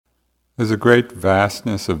There's a great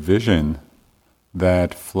vastness of vision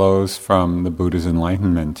that flows from the Buddha's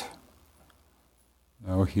enlightenment.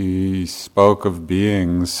 He spoke of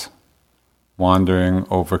beings wandering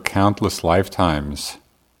over countless lifetimes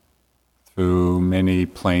through many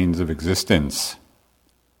planes of existence.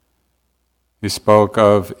 He spoke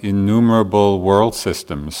of innumerable world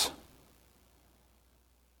systems,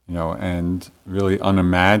 and really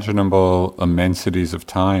unimaginable immensities of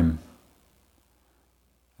time.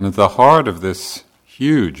 And at the heart of this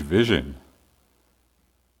huge vision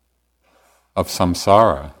of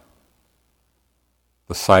samsara,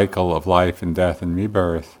 the cycle of life and death and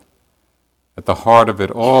rebirth, at the heart of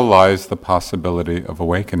it all lies the possibility of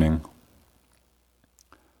awakening.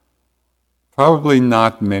 Probably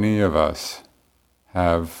not many of us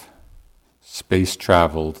have space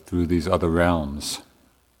traveled through these other realms.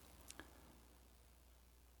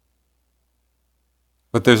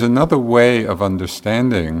 But there's another way of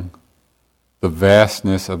understanding the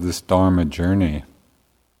vastness of this Dharma journey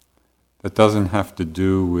that doesn't have to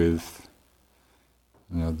do with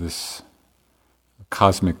this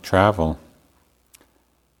cosmic travel.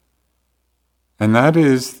 And that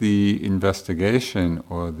is the investigation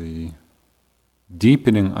or the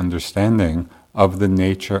deepening understanding of the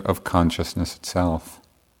nature of consciousness itself,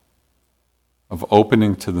 of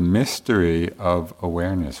opening to the mystery of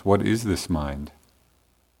awareness. What is this mind?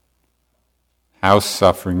 How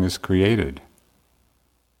suffering is created.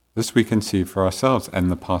 This we can see for ourselves, and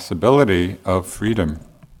the possibility of freedom.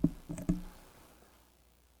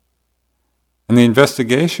 And the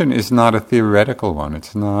investigation is not a theoretical one.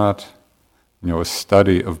 It's not, a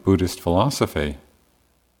study of Buddhist philosophy.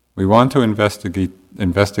 We want to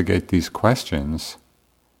investigate these questions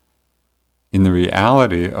in the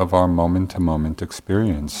reality of our moment-to-moment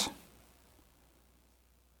experience.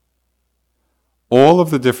 All of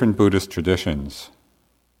the different Buddhist traditions,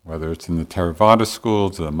 whether it's in the Theravada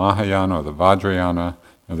schools, the Mahayana or the Vajrayana,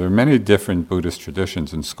 there are many different Buddhist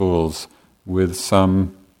traditions and schools with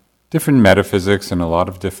some different metaphysics and a lot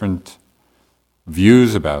of different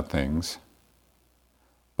views about things.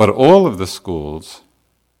 But all of the schools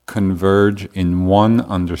converge in one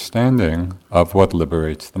understanding of what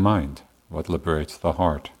liberates the mind, what liberates the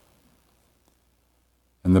heart.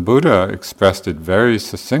 And the Buddha expressed it very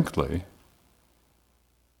succinctly.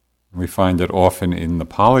 We find it often in the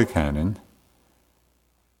Pali Canon,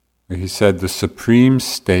 where he said, the supreme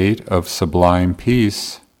state of sublime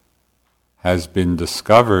peace has been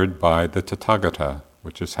discovered by the Tathagata,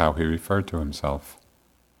 which is how he referred to himself,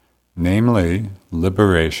 namely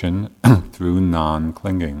liberation through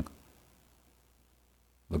non-clinging.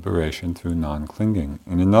 Liberation through non-clinging.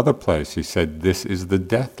 In another place he said, this is the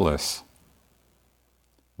deathless,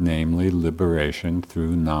 namely liberation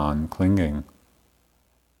through non-clinging.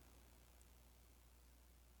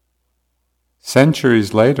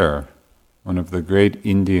 Centuries later, one of the great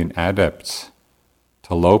Indian adepts,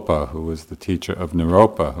 Talopa, who was the teacher of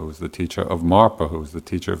Naropa, who was the teacher of Marpa, who was the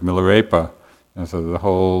teacher of Milarepa, and so the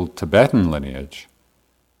whole Tibetan lineage,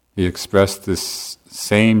 he expressed this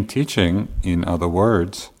same teaching in other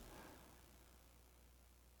words.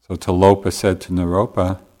 So Talopa said to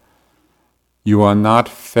Naropa, you are not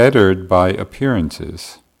fettered by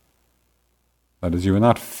appearances. That is, you are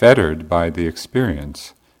not fettered by the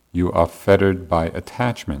experience. You are fettered by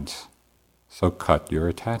attachments. So cut your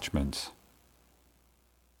attachments.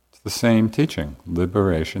 It's the same teaching,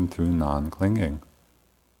 liberation through non-clinging.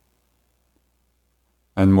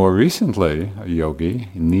 And more recently, a yogi,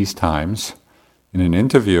 in these times, in an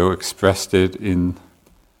interview, expressed it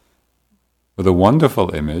with a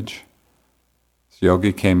wonderful image. This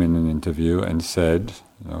yogi came in an interview and said,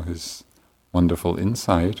 his wonderful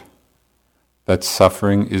insight, that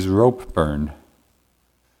suffering is rope burn.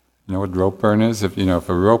 You know what rope burn is? If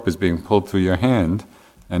a rope is being pulled through your hand,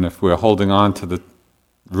 and if we're holding on to the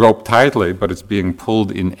rope tightly, but it's being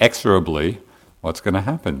pulled inexorably, what's going to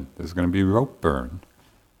happen? There's going to be rope burn.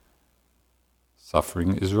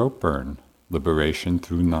 Suffering is rope burn, liberation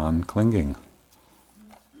through non-clinging.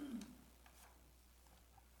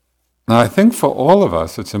 Now I think for all of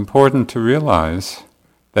us it's important to realize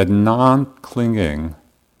that non-clinging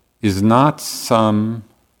is not some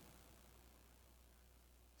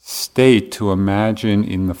state to imagine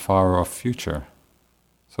in the far-off future.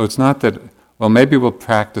 So it's not that, maybe we'll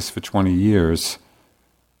practice for 20 years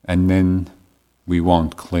and then we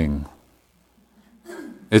won't cling.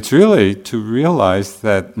 It's really to realize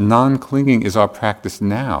that non-clinging is our practice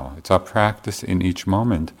now. It's our practice in each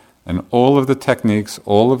moment. And all of the techniques,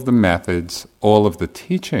 all of the methods, all of the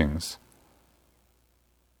teachings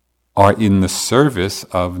are in the service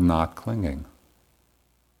of not clinging.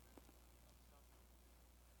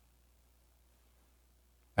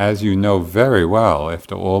 as you know very well,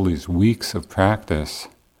 after all these weeks of practice,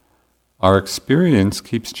 our experience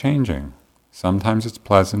keeps changing. Sometimes it's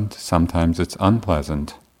pleasant, sometimes it's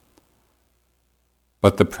unpleasant.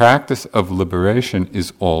 But the practice of liberation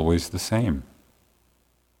is always the same.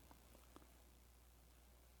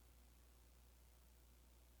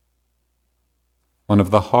 One of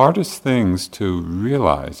the hardest things to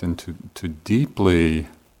realize and to deeply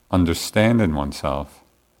understand in oneself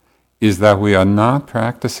is that we are not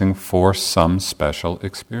practicing for some special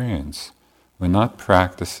experience. We're not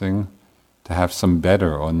practicing to have some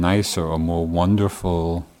better or nicer or more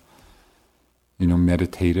wonderful,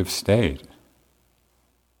 meditative state.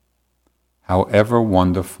 However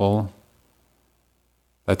wonderful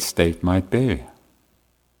that state might be.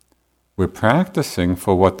 We're practicing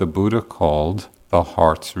for what the Buddha called the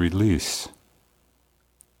heart's release.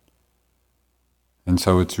 And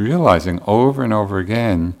so it's realizing over and over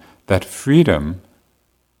again that freedom,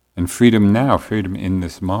 and freedom now, freedom in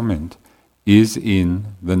this moment, is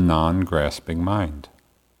in the non-grasping mind.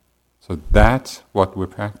 So that's what we're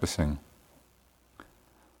practicing.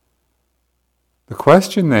 The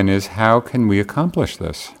question then is, how can we accomplish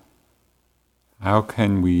this? How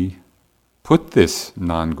can we put this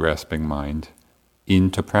non-grasping mind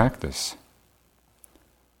into practice?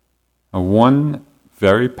 Now, one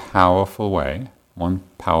very powerful way, one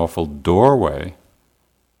powerful doorway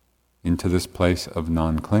into this place of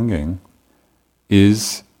non-clinging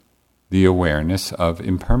is the awareness of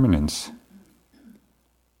impermanence.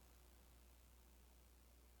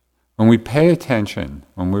 When we pay attention,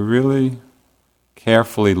 when we're really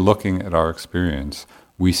carefully looking at our experience,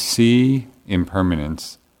 we see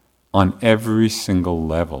impermanence on every single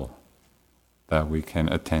level that we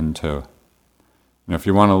can attend to. If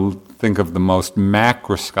you want to think of the most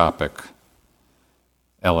macroscopic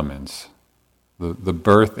elements, the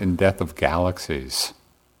birth and death of galaxies,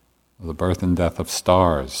 the birth and death of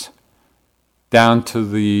stars, down to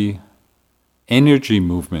the energy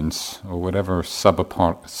movements or whatever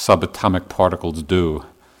subatomic particles do.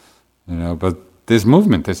 But there's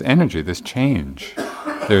movement, there's energy, there's change.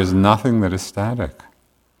 There's nothing that is static.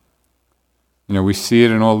 We see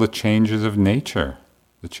it in all the changes of nature,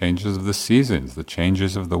 the changes of the seasons, the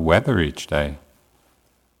changes of the weather each day.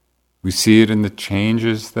 We see it in the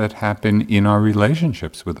changes that happen in our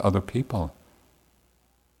relationships with other people.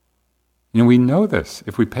 We know this.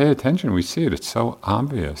 If we pay attention, we see it. It's so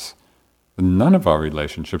obvious that none of our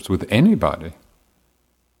relationships with anybody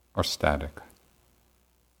are static.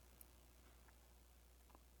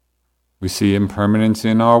 We see impermanence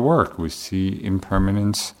in our work. We see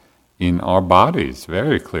impermanence in our bodies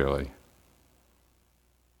very clearly.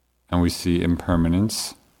 And we see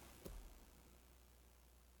impermanence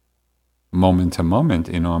moment to moment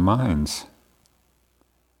in our minds.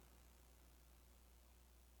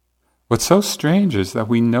 What's so strange is that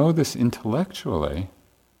we know this intellectually,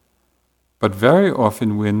 but very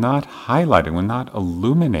often we're not highlighting, we're not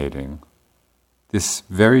illuminating this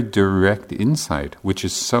very direct insight, which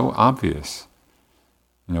is so obvious,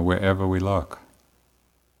 wherever we look.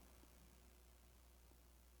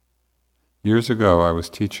 Years ago, I was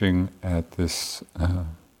teaching at this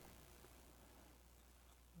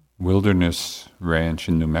wilderness ranch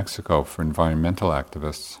in New Mexico for environmental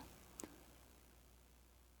activists.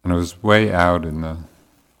 And I was way out in the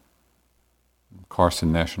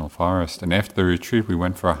Carson National Forest. And after the retreat, we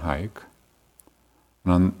went for a hike.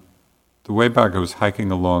 And on the way back, I was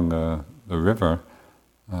hiking along the river,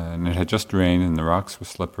 and it had just rained, and the rocks were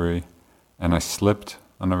slippery. And I slipped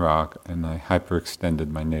on a rock, and I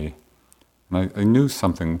hyperextended my knee. And I knew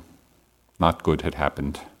something not good had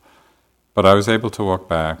happened. But I was able to walk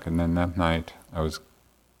back, and then that night I was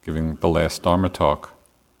giving the last Dharma talk.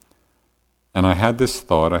 And I had this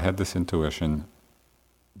thought, I had this intuition,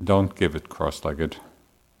 don't give it cross-legged,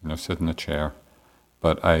 sit in a chair.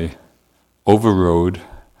 But I overrode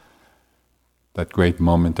that great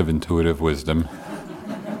moment of intuitive wisdom.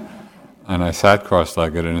 And I sat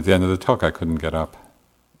cross-legged, and at the end of the talk I couldn't get up.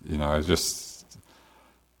 I was just...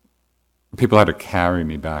 People had to carry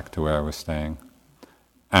me back to where I was staying.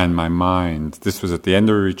 And my mind, this was at the end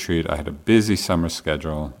of a retreat, I had a busy summer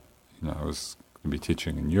schedule. I was going to be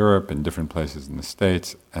teaching in Europe and different places in the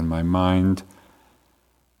States, and my mind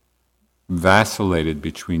vacillated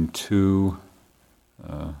between two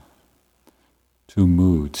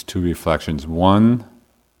moods, two reflections. One,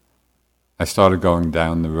 I started going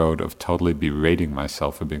down the road of totally berating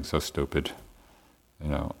myself for being so stupid.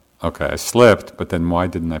 Okay, I slipped, but then why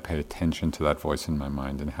didn't I pay attention to that voice in my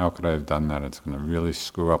mind? And how could I have done that? It's going to really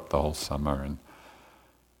screw up the whole summer. And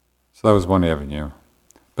so that was one avenue.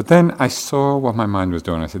 But then I saw what my mind was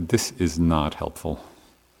doing. I said, this is not helpful.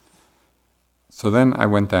 So then I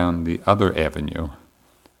went down the other avenue,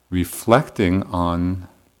 reflecting on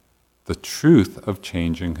the truth of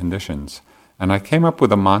changing conditions. And I came up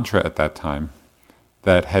with a mantra at that time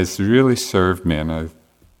that has really served me, and I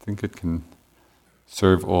think it can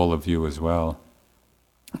serve all of you as well.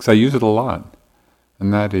 Because I use it a lot.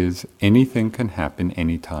 And that is, anything can happen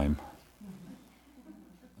anytime.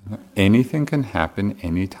 Anything can happen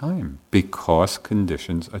anytime because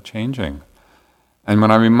conditions are changing. And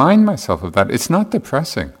when I remind myself of that, it's not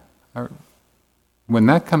depressing. When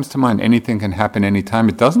that comes to mind, anything can happen anytime,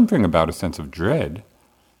 it doesn't bring about a sense of dread.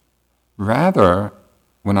 Rather,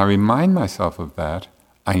 when I remind myself of that,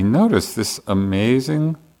 I notice this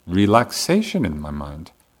amazing relaxation in my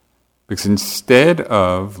mind. Because instead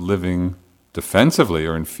of living defensively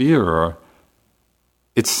or in fear,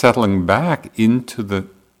 it's settling back into the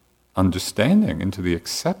understanding, into the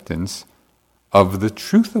acceptance of the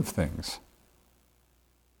truth of things.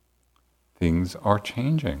 Things are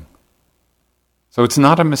changing. So it's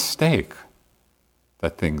not a mistake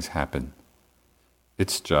that things happen.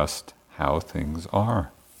 It's just how things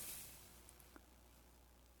are.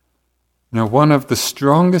 Now, one of the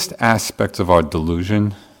strongest aspects of our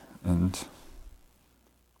delusion, and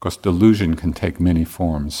of course delusion can take many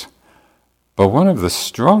forms, but one of the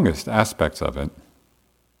strongest aspects of it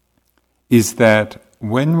is that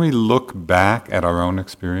when we look back at our own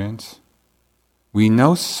experience, we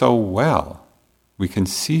know so well, we can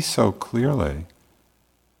see so clearly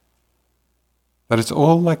that it's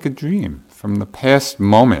all like a dream from the past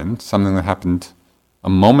moment, something that happened a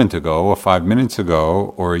moment ago, or 5 minutes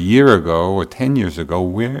ago, or a year ago, or 10 years ago.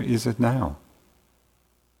 Where is it now?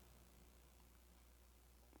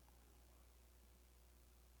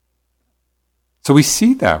 So we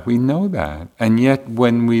see that, we know that, and yet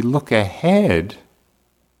when we look ahead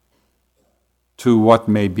to what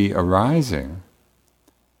may be arising,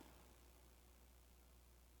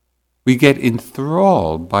 we get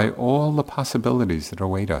enthralled by all the possibilities that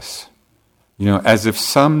await us. As if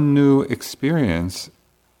some new experience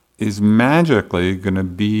is magically going to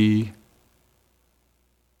be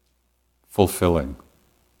fulfilling,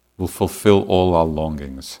 will fulfill all our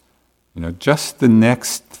longings. Just the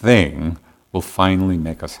next thing will finally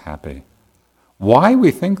make us happy. Why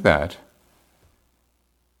we think that,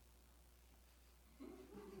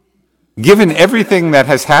 given everything that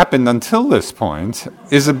has happened until this point,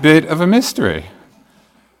 is a bit of a mystery.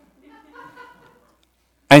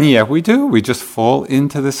 And yet we do. We just fall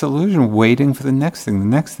into this illusion, waiting for the next thing, the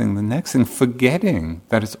next thing, the next thing, forgetting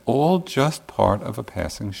that it's all just part of a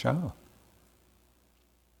passing show.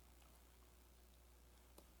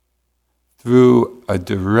 Through a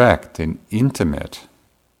direct and intimate,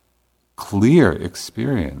 clear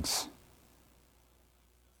experience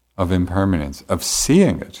of impermanence, of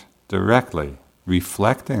seeing it directly,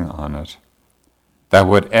 reflecting on it, that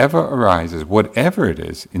whatever arises, whatever it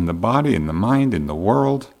is, in the body, in the mind, in the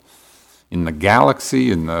world, in the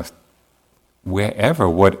galaxy, in the wherever,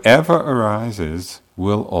 whatever arises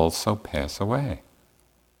will also pass away.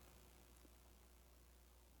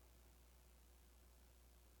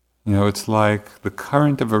 It's like the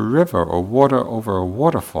current of a river or water over a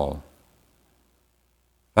waterfall.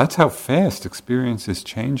 That's how fast experience is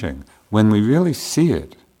changing. When we really see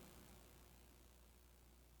it,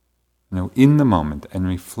 in the moment, and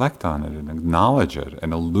reflect on it and acknowledge it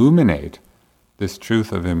and illuminate this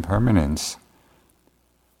truth of impermanence,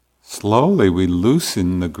 slowly we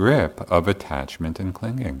loosen the grip of attachment and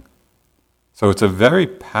clinging. So it's a very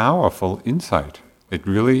powerful insight. It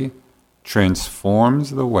really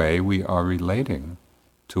transforms the way we are relating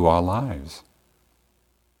to our lives.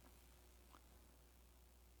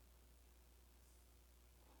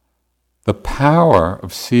 The power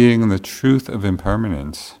of seeing the truth of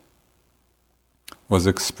impermanence was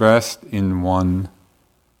expressed in one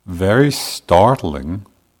very startling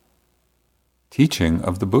teaching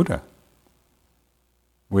of the Buddha,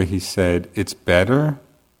 where he said, it's better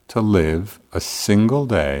to live a single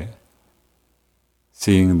day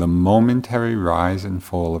seeing the momentary rise and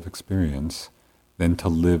fall of experience than to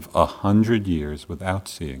live 100 years without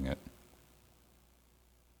seeing it.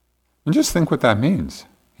 And just think what that means.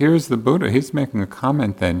 Here's the Buddha, he's making a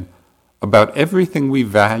comment then about everything we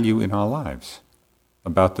value in our lives,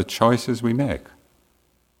 about the choices we make,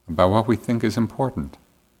 about what we think is important.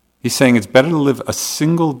 He's saying it's better to live a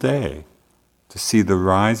single day to see the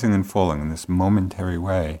rising and falling in this momentary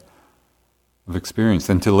way of experience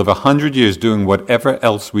than to live 100 years doing whatever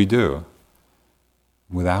else we do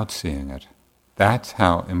without seeing it. That's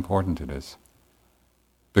how important it is.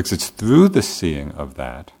 Because it's through the seeing of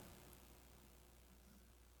that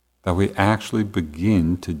that we actually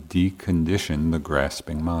begin to decondition the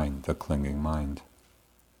grasping mind, the clinging mind.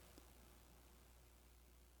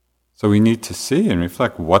 So we need to see and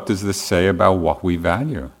reflect, what does this say about what we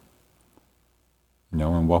value,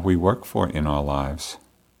 and what we work for in our lives?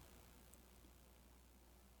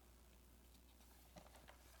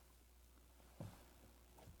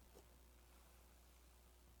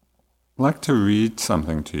 I'd like to read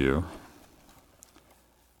something to you.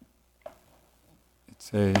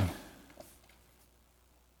 It's a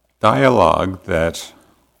dialogue that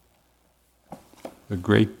the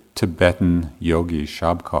great Tibetan yogi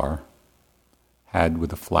Shabkar had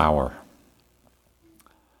with a flower.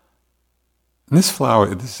 And this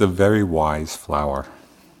is a very wise flower.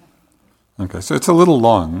 Okay, so it's a little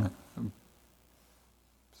long.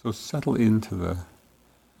 So settle into the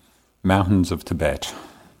mountains of Tibet.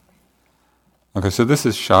 Okay, so this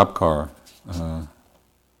is Shabkar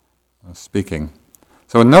speaking.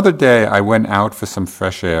 So another day I went out for some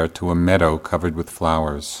fresh air to a meadow covered with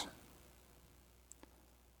flowers.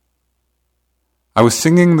 I was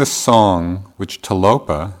singing the song which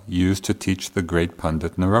Tilopa used to teach the great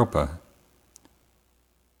Pandit Naropa.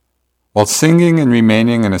 While singing and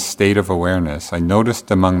remaining in a state of awareness, I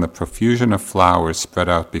noticed among the profusion of flowers spread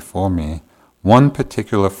out before me, one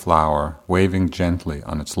particular flower waving gently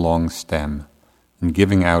on its long stem and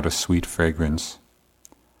giving out a sweet fragrance.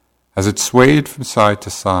 As it swayed from side to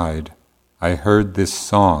side, I heard this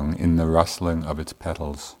song in the rustling of its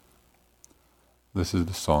petals. This is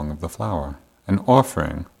the song of the flower. An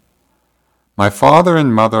offering. My father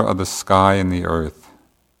and mother are the sky and the earth.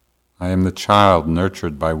 I am the child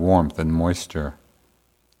nurtured by warmth and moisture.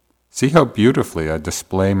 See how beautifully I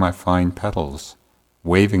display my fine petals,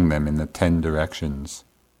 waving them in the 10 directions.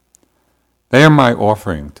 They are my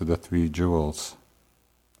offering to the 3 jewels.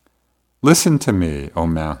 Listen to me, O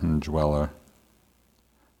mountain dweller.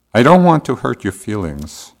 I don't want to hurt your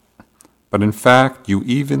feelings, but in fact you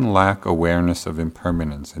even lack awareness of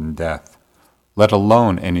impermanence and death, let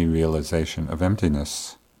alone any realization of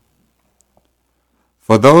emptiness.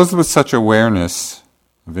 For those with such awareness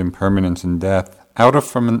of impermanence and death, out of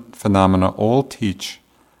phenomena all teach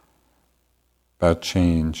about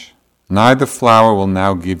change. Neither flower will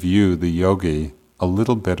now give you, the yogi, a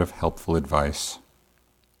little bit of helpful advice.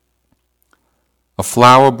 A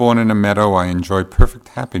flower born in a meadow, I enjoy perfect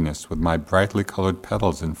happiness with my brightly colored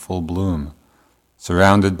petals in full bloom.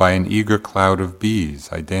 Surrounded by an eager cloud of bees,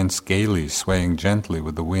 I dance gaily, swaying gently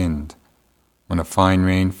with the wind. When a fine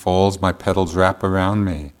rain falls, my petals wrap around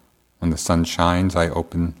me. When the sun shines, I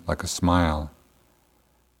open like a smile.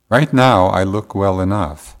 Right now, I look well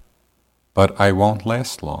enough, but I won't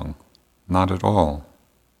last long, not at all.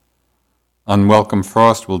 Unwelcome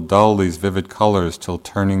frost will dull these vivid colors till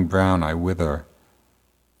turning brown I wither.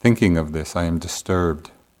 Thinking of this, I am disturbed.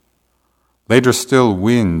 Later still,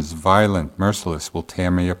 winds, violent, merciless, will tear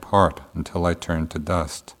me apart until I turn to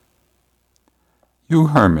dust. You,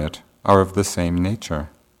 hermit, are of the same nature.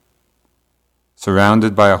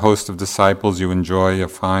 Surrounded by a host of disciples, you enjoy a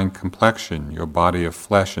fine complexion, your body of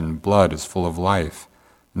flesh and blood is full of life,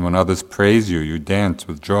 and when others praise you, you dance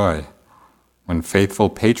with joy. When faithful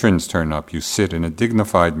patrons turn up, you sit in a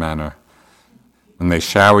dignified manner. When they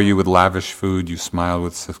shower you with lavish food, you smile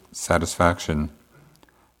with satisfaction.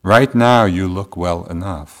 Right now you look well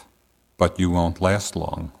enough, but you won't last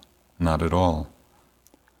long, not at all.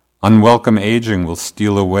 Unwelcome aging will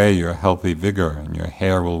steal away your healthy vigor, and your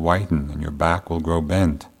hair will whiten, and your back will grow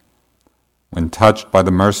bent. When touched by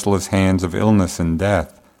the merciless hands of illness and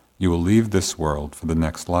death, you will leave this world for the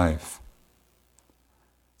next life.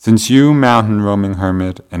 Since you, mountain-roaming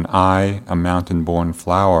hermit, and I, a mountain-born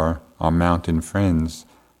flower, are mountain friends,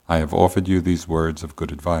 I have offered you these words of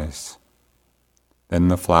good advice. Then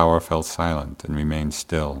the flower fell silent and remained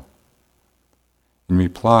still. In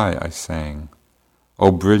reply, I sang, O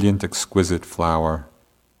brilliant, exquisite flower,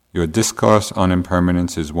 your discourse on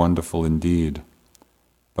impermanence is wonderful indeed,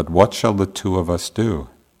 but what shall the 2 of us do?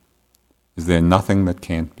 Is there nothing that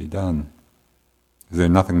can't be done? Is there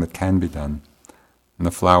nothing that can be done? And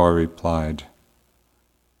the flower replied,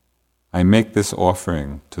 I make this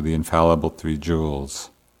offering to the infallible 3 jewels.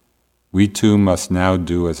 We 2 must now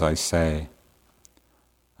do as I say.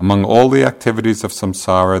 Among all the activities of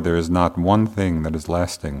samsara, there is not one thing that is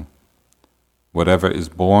lasting. Whatever is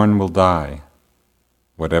born will die.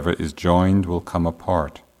 Whatever is joined will come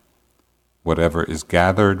apart. Whatever is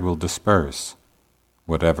gathered will disperse.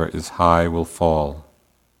 Whatever is high will fall.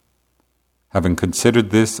 Having considered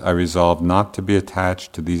this, I resolved not to be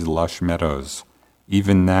attached to these lush meadows,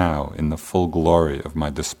 even now in the full glory of my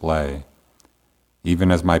display,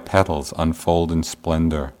 even as my petals unfold in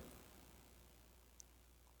splendor.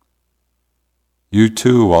 You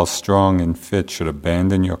too, while strong and fit, should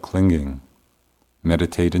abandon your clinging,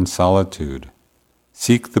 meditate in solitude,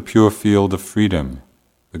 seek the pure field of freedom,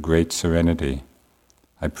 the great serenity.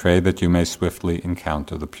 I pray that you may swiftly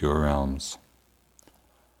encounter the pure realms.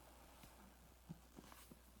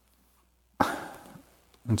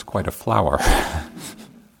 It's quite a flower.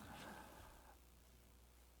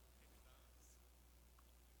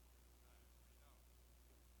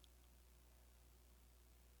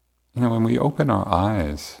 When we open our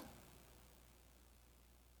eyes,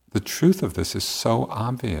 the truth of this is so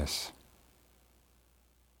obvious.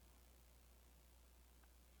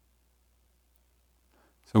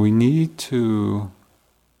 So we need to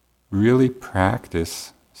really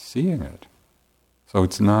practice seeing it. So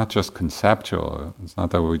it's not just conceptual. It's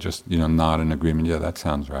not that we just, nod in agreement, yeah, that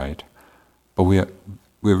sounds right. But we're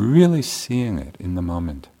really seeing it in the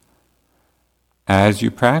moment. As you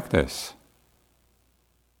practice,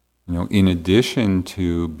 in addition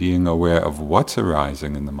to being aware of what's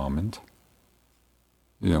arising in the moment,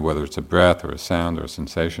 whether it's a breath or a sound or a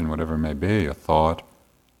sensation, whatever it may be, a thought,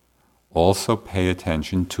 also pay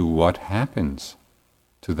attention to what happens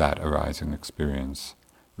to that arising experience.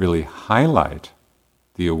 Really highlight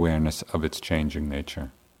the awareness of its changing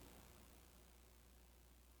nature.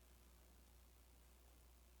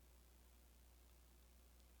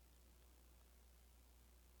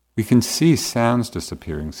 We can see sounds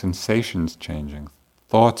disappearing, sensations changing,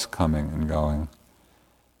 thoughts coming and going.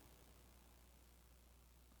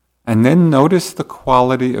 And then notice the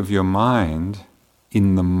quality of your mind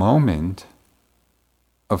in the moment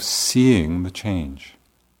of seeing the change.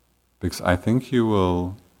 Because I think you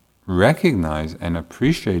will recognize and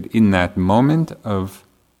appreciate in that moment of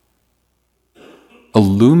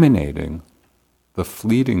illuminating the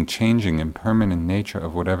fleeting, changing, impermanent nature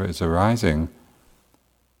of whatever is arising.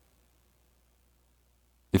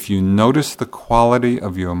 If you notice the quality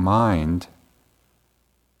of your mind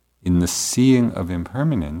in the seeing of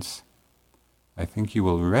impermanence, I think you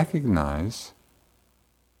will recognize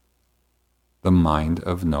the mind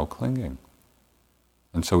of no clinging.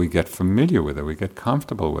 And so we get familiar with it, we get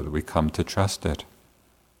comfortable with it, we come to trust it.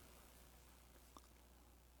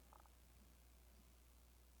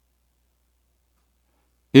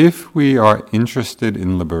 If we are interested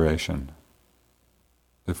in liberation,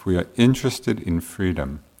 if we are interested in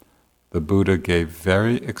freedom, the Buddha gave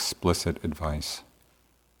very explicit advice.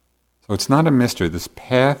 So it's not a mystery. This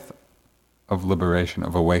path of liberation,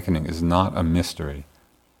 of awakening, is not a mystery.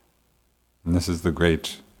 And this is the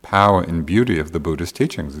great power and beauty of the Buddha's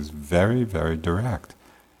teachings. It's very, very direct.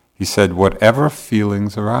 He said, whatever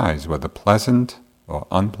feelings arise, whether pleasant or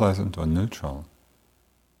unpleasant or neutral,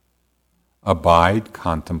 abide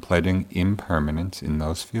contemplating impermanence in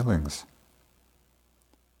those feelings.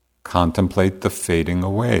 Contemplate the fading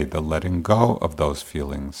away, the letting go of those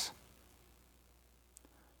feelings.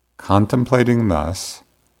 Contemplating thus,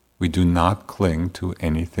 we do not cling to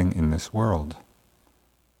anything in this world.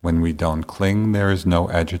 When we don't cling, there is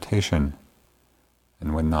no agitation.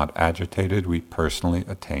 And when not agitated, we personally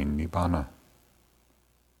attain Nibbana.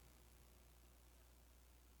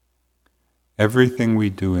 Everything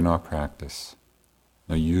we do in our practice,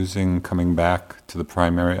 coming back to the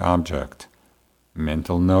primary object,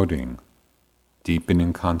 mental noting,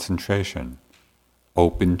 deepening concentration,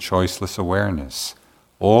 open choiceless awareness,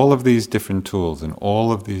 all of these different tools and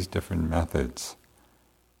all of these different methods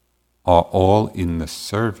are all in the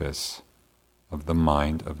service of the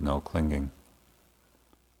mind of no clinging.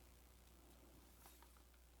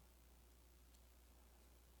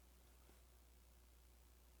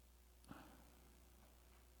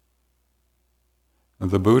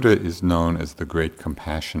 The Buddha is known as the Great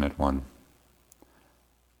Compassionate One.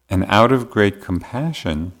 And out of great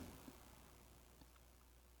compassion,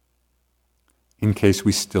 in case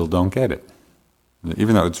we still don't get it,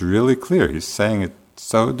 even though it's really clear, he's saying it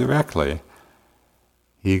so directly,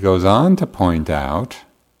 he goes on to point out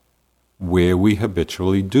where we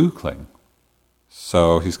habitually do cling.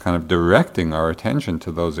 So he's kind of directing our attention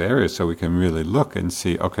to those areas so we can really look and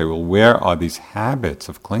see, okay, well, where are these habits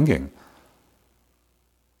of clinging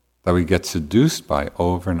that we get seduced by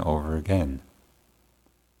over and over again?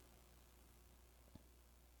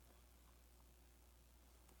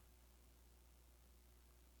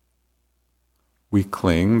 We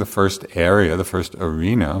cling, the first area, the first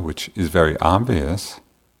arena, which is very obvious,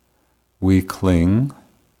 we cling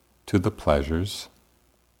to the pleasures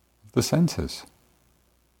of the senses.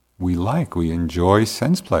 We enjoy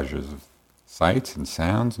sense pleasures of sights and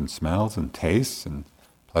sounds and smells and tastes and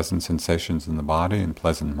pleasant sensations in the body and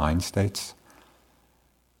pleasant mind states.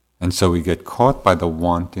 And so we get caught by the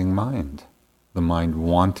wanting mind, the mind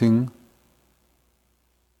wanting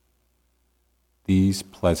these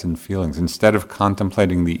pleasant feelings. Instead of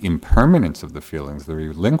contemplating the impermanence of the feelings, the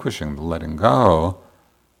relinquishing, the letting go,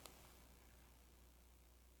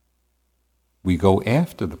 we go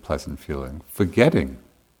after the pleasant feeling, forgetting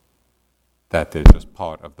that they're just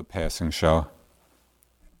part of the passing show.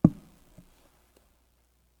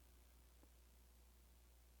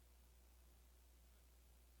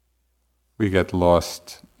 We get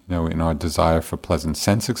lost, in our desire for pleasant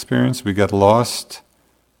sense experience. We get lost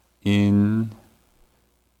in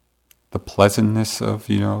the pleasantness of,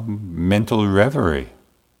 mental reverie.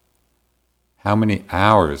 How many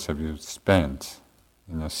hours have you spent,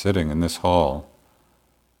 sitting in this hall?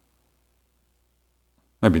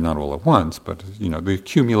 Maybe not all at once, but, the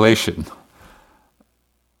accumulation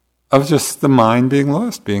of just the mind being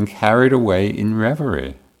lost, being carried away in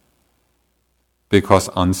reverie. Because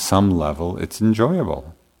on some level it's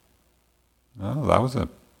enjoyable. Oh, that was a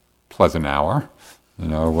pleasant hour.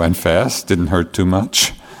 Went fast, didn't hurt too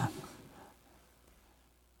much.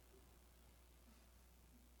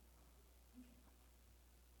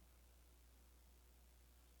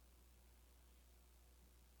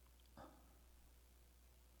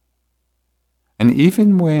 And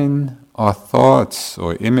even when our thoughts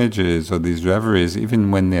or images or these reveries,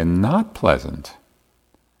 even when they're not pleasant,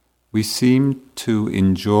 we seem to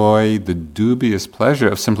enjoy the dubious pleasure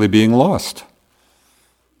of simply being lost.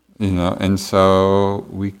 And so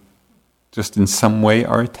we just in some way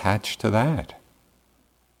are attached to that.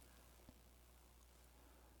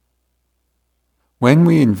 When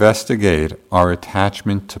we investigate our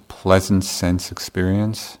attachment to pleasant sense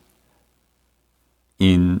experience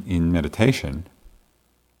in meditation,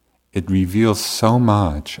 it reveals so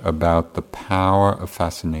much about the power of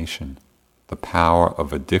fascination, the power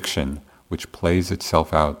of addiction, which plays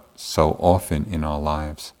itself out so often in our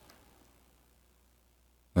lives.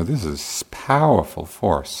 Now this is powerful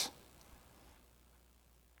force.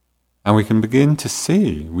 And we can begin to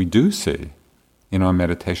see, we do see, in our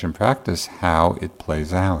meditation practice how it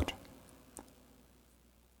plays out.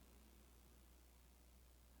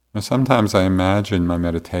 Now sometimes I imagine my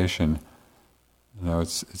meditation,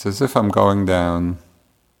 it's as if I'm going down,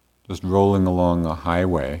 just rolling along a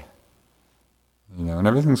highway, and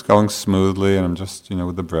everything's going smoothly, and I'm just,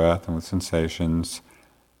 with the breath and with sensations.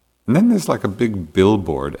 And then there's like a big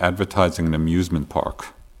billboard advertising an amusement park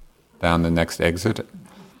down the next exit.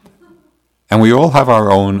 And we all have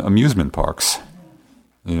our own amusement parks,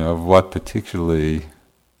 of what particularly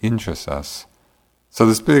interests us. So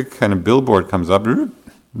this big kind of billboard comes up,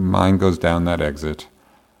 mind goes down that exit.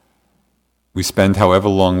 We spend however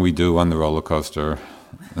long we do on the roller coaster,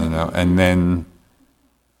 and then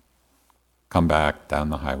come back down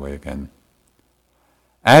the highway again.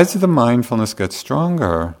 As the mindfulness gets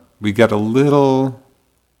stronger, we get a little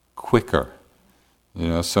quicker.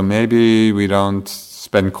 So maybe we don't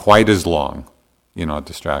spend quite as long in our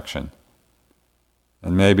distraction.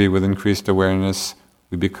 And maybe with increased awareness,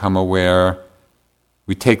 we become aware.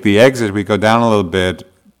 We take the exit, we go down a little bit,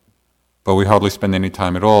 but we hardly spend any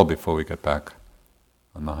time at all before we get back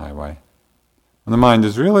on the highway. When the mind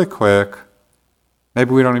is really quick,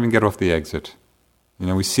 maybe we don't even get off the exit.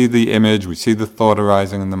 We see the image, we see the thought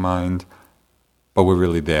arising in the mind, but we're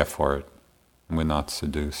really there for it, and we're not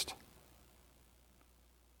seduced.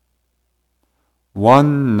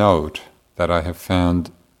 One note that I have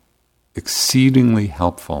found exceedingly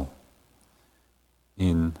helpful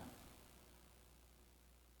in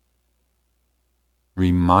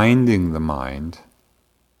reminding the mind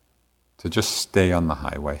to just stay on the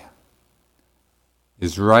highway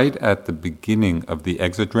is right at the beginning of the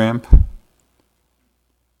exit ramp.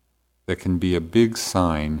 There can be a big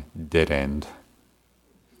sign, dead end.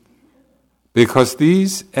 Because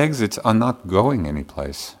these exits are not going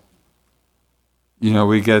anyplace.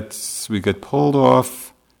 We get pulled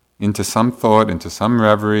off into some thought, into some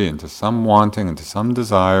reverie, into some wanting, into some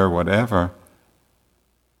desire, whatever.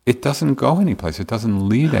 It doesn't go anyplace. It doesn't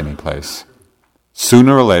lead anyplace.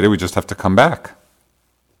 Sooner or later, we just have to come back,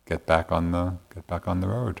 get back on the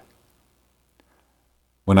road.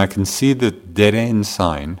 When I can see the dead end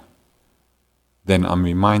sign, then I'm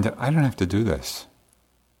reminded I don't have to do this.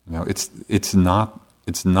 It's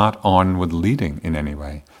not onward leading in any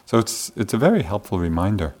way. So it's a very helpful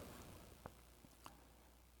reminder.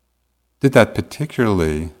 Did that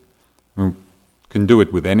particularly, can do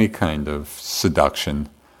it with any kind of seduction,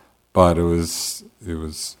 but it was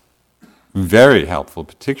very helpful,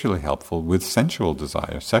 particularly helpful with sensual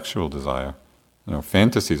desire, sexual desire,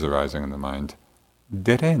 fantasies arising in the mind.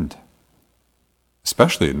 Dead end.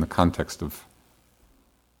 Especially in the context of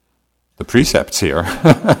the precepts here.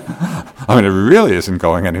 It really isn't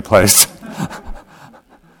going anyplace.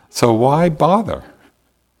 So why bother?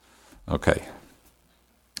 Okay.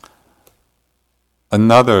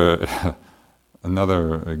 Another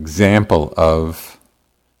example of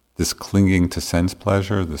this clinging to sense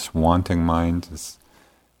pleasure, this wanting mind, this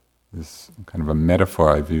kind of a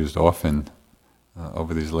metaphor I've used often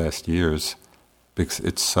over these last years, because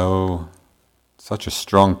it's such a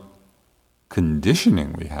strong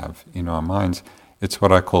conditioning we have in our minds. It's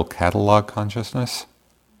what I call catalog consciousness.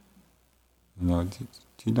 Do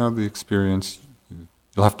you know the experience?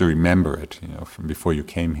 You'll have to remember it, from before you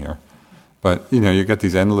came here. But, you get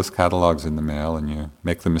these endless catalogs in the mail and you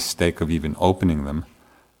make the mistake of even opening them.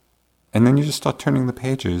 And then you just start turning the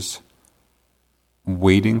pages,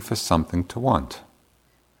 waiting for something to want.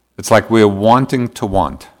 It's like we're wanting to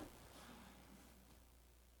want.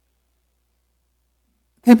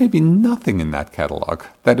 There may be nothing in that catalog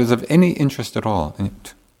that is of any interest at all.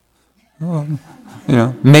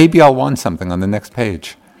 Maybe I'll want something on the next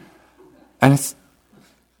page. And it's,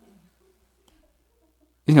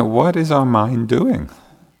 what is our mind doing?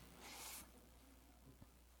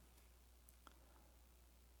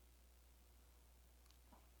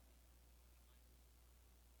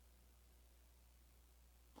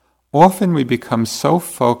 Often we become so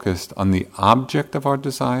focused on the object of our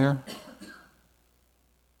desire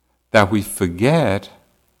that we forget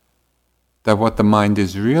that what the mind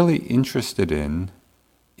is really interested in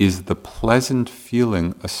is the pleasant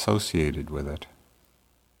feeling associated with it.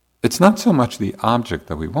 It's not so much the object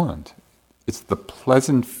that we want, it's the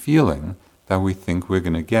pleasant feeling that we think we're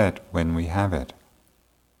going to get when we have it.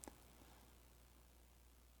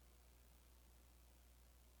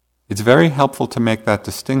 It's very helpful to make that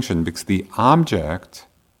distinction because the object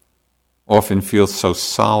often feels so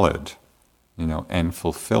solid, and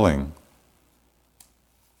fulfilling.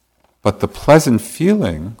 But the pleasant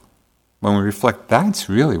feeling, when we reflect, that's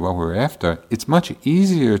really what we're after. It's much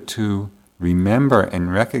easier to remember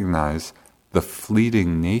and recognize the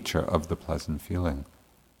fleeting nature of the pleasant feeling.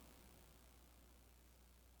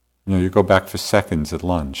 You go back for seconds at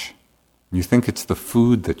lunch. You think it's the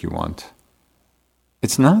food that you want.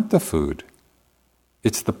 It's not the food.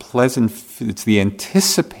 It's it's the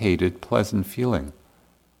anticipated pleasant feeling.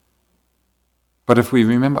 But if we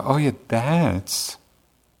remember, that's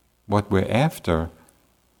what we're after,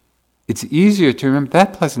 it's easier to remember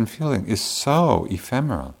that pleasant feeling is so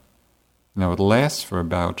ephemeral. It lasts for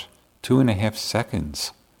about 2.5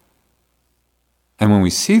 seconds. And when we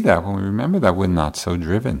see that, when we remember that, we're not so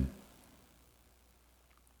driven.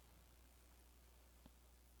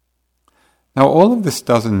 Now, all of this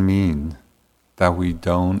doesn't mean that we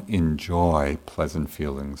don't enjoy pleasant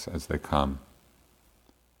feelings as they come,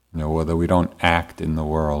 or that we don't act in the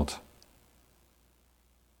world.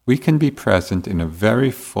 We can be present in a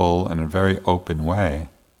very full and a very open way,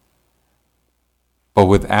 but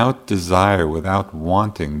without desire, without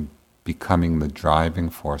wanting becoming the driving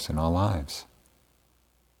force in our lives.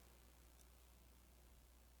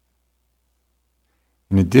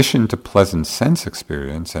 In addition to pleasant sense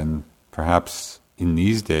experience, and perhaps in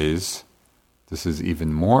these days this is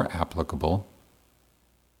even more applicable,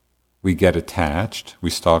 we get attached, we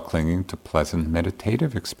start clinging to pleasant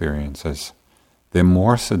meditative experiences. They're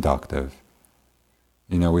more seductive.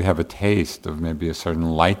 We have a taste of maybe a certain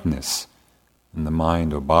lightness in the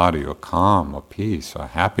mind or body, or calm, or peace, or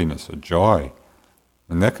happiness, or joy.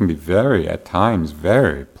 And there can be at times,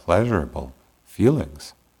 very pleasurable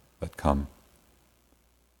feelings that come.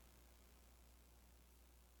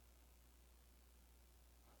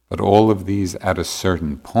 But all of these at a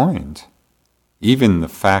certain point, even the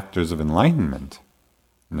factors of enlightenment,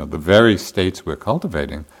 the very states we're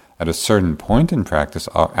cultivating, at a certain point in practice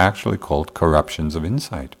are actually called corruptions of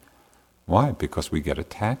insight. Why? Because we get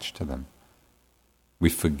attached to them. We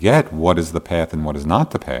forget what is the path and what is not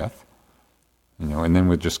the path, and then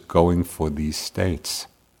we're just going for these states.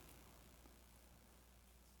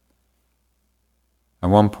 At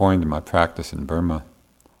one point in my practice in Burma,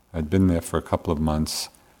 I'd been there for a couple of months.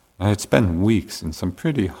 I had spent weeks in some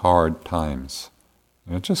pretty hard times,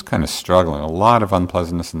 just kind of struggling, a lot of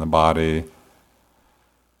unpleasantness in the body.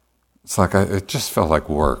 It's like it just felt like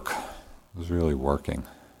work. It was really working.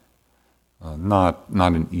 Not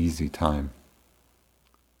an easy time.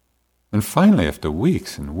 And finally, after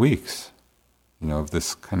weeks and weeks, of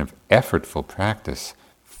this kind of effortful practice,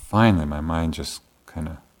 finally my mind just kind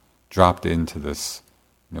of dropped into this,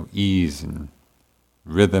 ease and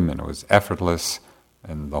rhythm, and it was effortless,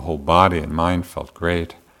 and the whole body and mind felt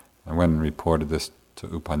great. I went and reported this to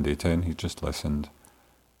U Pandita, and he just listened.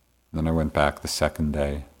 And then I went back the second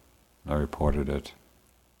day, and I reported it.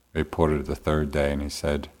 I reported it the third day, and he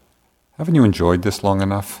said, "Haven't you enjoyed this long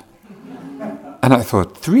enough?" And I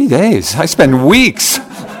thought, 3 days? I spend weeks,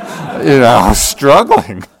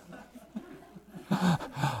 struggling.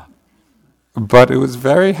 But it was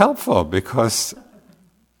very helpful because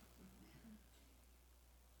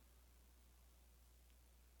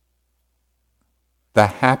the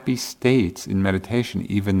happy states in meditation,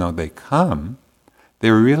 even though they come,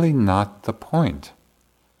 they're really not the point.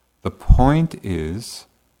 The point is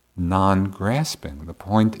non-grasping. The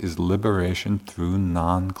point is liberation through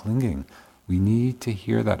non-clinging. We need to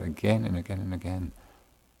hear that again and again and again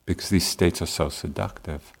because these states are so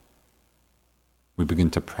seductive. We begin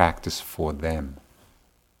to practice for them.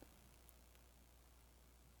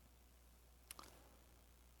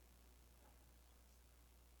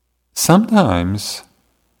 Sometimes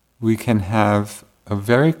we can have a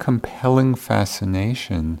very compelling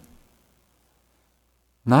fascination,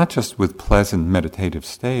 not just with pleasant meditative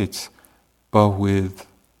states, but with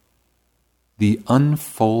the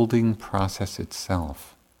unfolding process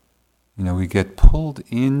itself. We get pulled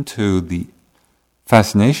into the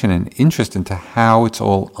fascination and interest into how it's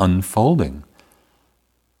all unfolding.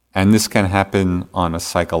 And this can happen on a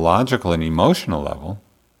psychological and emotional level,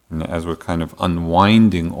 and as we're kind of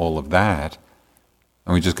unwinding all of that,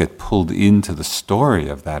 and we just get pulled into the story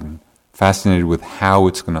of that and fascinated with how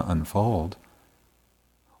it's going to unfold.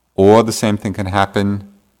 Or the same thing can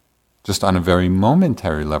happen just on a very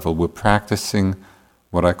momentary level. We're practicing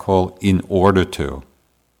what I call in order to.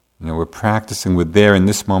 We're practicing, we're there in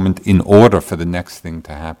this moment in order for the next thing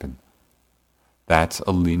to happen. That's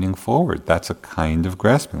a leaning forward. That's a kind of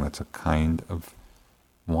grasping. That's a kind of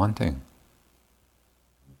wanting.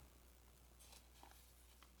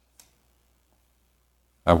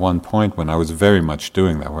 At one point when I was very much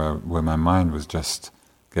doing that, where my mind was just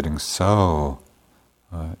getting so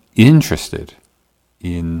interested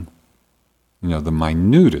in the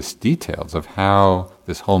minutest details of how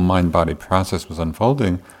this whole mind-body process was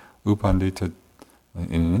unfolding, U Pandita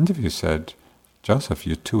in an interview said, "Joseph,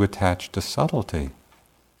 you're too attached to subtlety."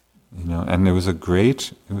 And it was a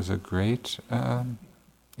great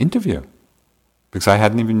interview because I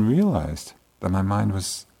hadn't even realized that my mind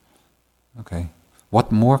was, okay,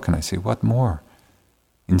 what more can I see? What more?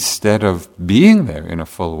 Instead of being there in a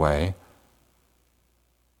full way,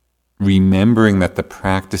 remembering that the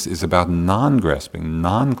practice is about non-grasping,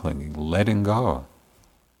 non-clinging, letting go.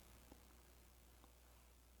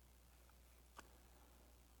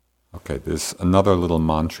 Okay, there's another little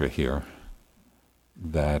mantra here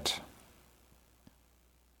that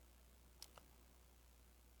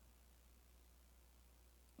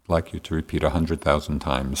I'd like you to repeat 100,000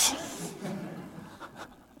 times.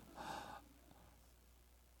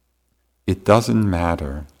 It doesn't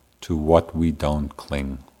matter to what we don't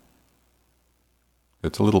cling.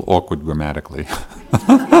 It's a little awkward grammatically,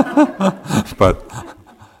 but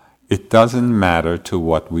it doesn't matter to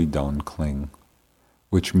what we don't cling,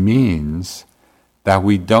 which means that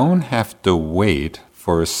we don't have to wait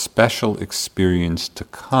for a special experience to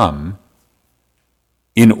come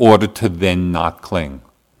in order to then not cling,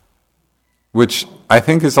 which I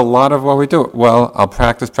think is a lot of what we do. Well, I'll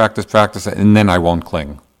practice, and then I won't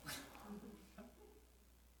cling.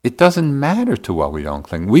 It doesn't matter to what we don't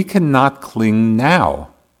cling. We cannot cling now.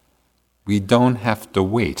 We don't have to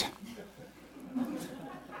wait.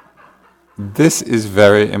 This is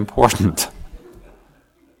very important.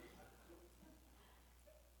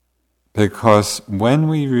 Because when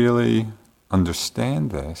we really understand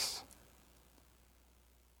this,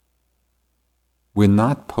 we're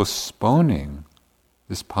not postponing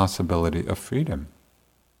this possibility of freedom.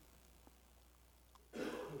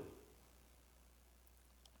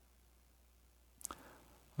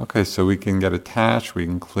 Okay, so we can get attached, we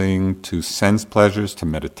can cling to sense pleasures, to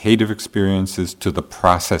meditative experiences, to the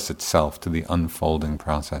process itself, to the unfolding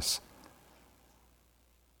process.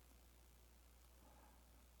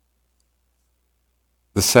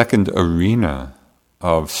 The second arena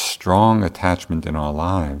of strong attachment in our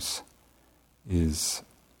lives is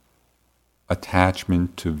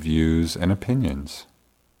attachment to views and opinions.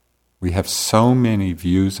 We have so many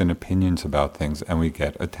views and opinions about things, and we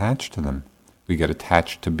get attached to them. We get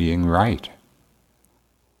attached to being right.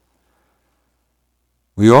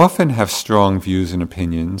 We often have strong views and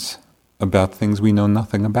opinions about things we know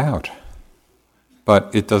nothing about. But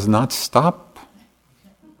it does not stop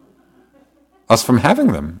us from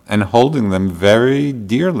having them and holding them very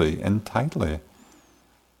dearly and tightly.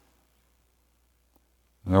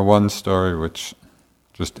 One story which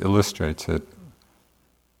just illustrates it.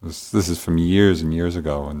 This is from years and years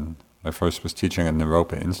ago, when I first was teaching at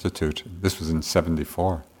Naropa Institute. This was in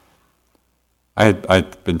 1974.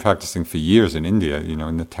 I'd been practicing for years in India,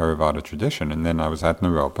 in the Theravada tradition, and then I was at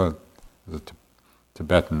Naropa as a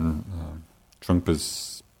Tibetan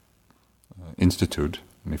Trungpa's institute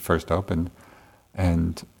when he first opened,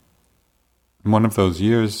 and in one of those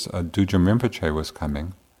years, Dujum Rinpoche was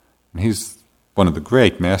coming, and he's one of the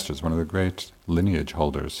great masters, one of the great lineage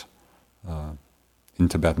holders in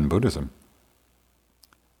Tibetan Buddhism.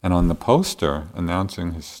 And on the poster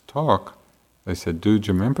announcing his talk, they said,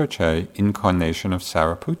 Dujum Rinpoche, incarnation of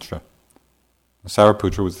Sariputra.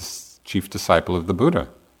 Sariputra was the chief disciple of the Buddha.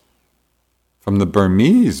 From the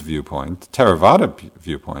Burmese viewpoint, Theravada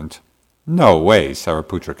viewpoint, no way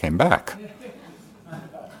Sariputra came back.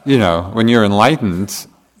 When you're enlightened,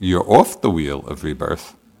 you're off the wheel of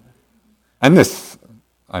rebirth. And this,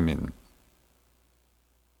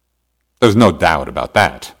 there's no doubt about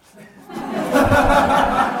that.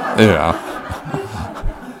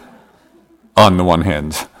 On the one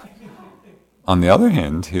hand. On the other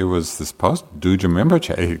hand, here was this post, Dujum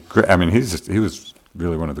Rinpoche. He was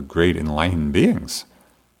really one of the great enlightened beings.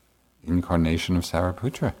 Incarnation of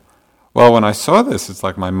Sariputra. Well, when I saw this, it's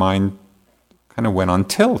like my mind kind of went on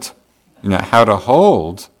tilt. How to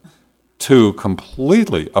hold two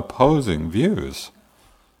completely opposing views.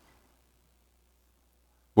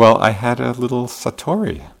 Well, I had a little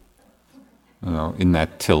satori, in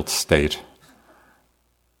that tilt state.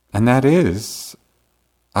 And that is,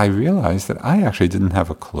 I realized that I actually didn't have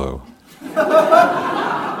a clue.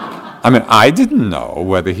 I didn't know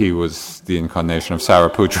whether he was the incarnation of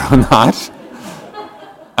Sariputra or not.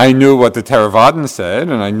 I knew what the Theravadin said,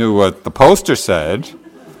 and I knew what the poster said.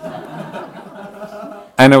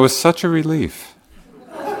 And it was such a relief.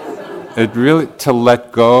 It really, to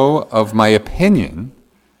let go of my opinion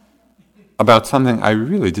about something I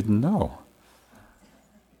really didn't know.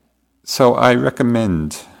 So I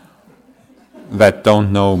recommend that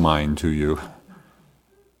don't know mind to you.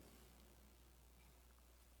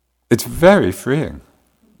 It's very freeing.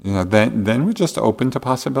 Then we're just open to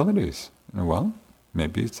possibilities. Well,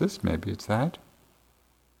 maybe it's this, maybe it's that.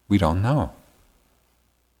 We don't know.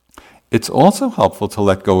 It's also helpful to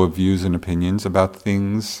let go of views and opinions about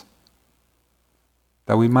things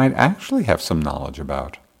that we might actually have some knowledge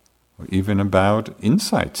about, or even about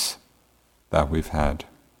insights that we've had.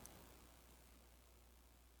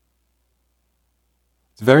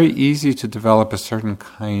 It's very easy to develop a certain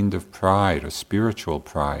kind of pride, a spiritual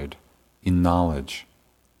pride, in knowledge.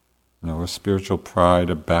 A spiritual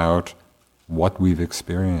pride about what we've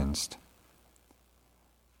experienced.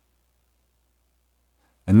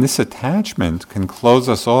 And this attachment can close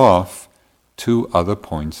us off to other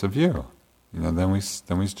points of view. Then we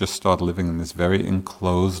just start living in this very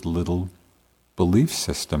enclosed little belief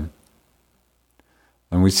system.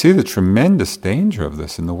 And we see the tremendous danger of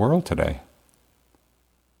this in the world today.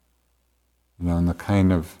 In the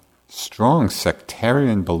kind of strong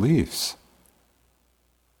sectarian beliefs.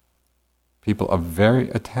 People are very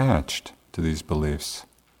attached to these beliefs,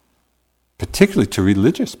 particularly to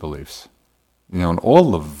religious beliefs. And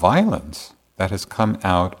all the violence that has come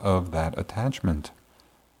out of that attachment.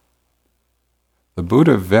 The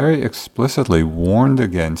Buddha very explicitly warned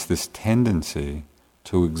against this tendency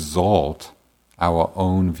to exalt our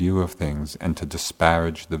own view of things and to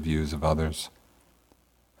disparage the views of others.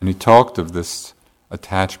 And he talked of this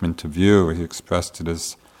attachment to view. He expressed it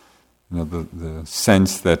as, the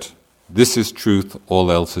sense that this is truth,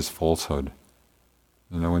 all else is falsehood.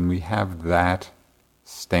 When we have that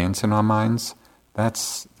stance in our minds,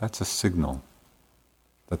 that's a signal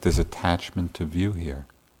that there's attachment to view here.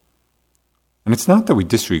 And it's not that we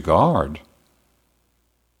disregard,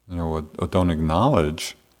 or don't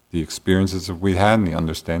acknowledge the experiences that we had and the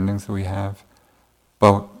understandings that we have,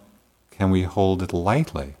 but can we hold it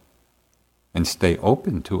lightly and stay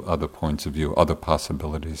open to other points of view, other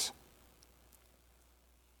possibilities?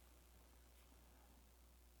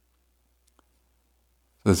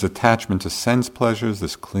 There's attachment to sense pleasures,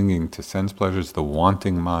 there's clinging to sense pleasures, the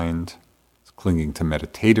wanting mind, there's clinging to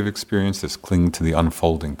meditative experience, there's clinging to the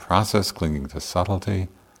unfolding process, clinging to subtlety,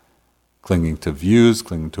 clinging to views,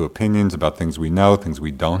 clinging to opinions about things we know, things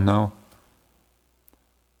we don't know.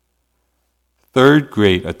 Third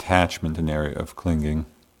great attachment and area of clinging,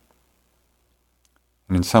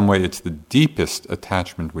 and in some way it's the deepest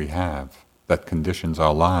attachment we have that conditions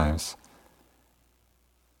our lives,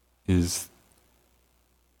 is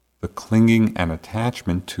the clinging and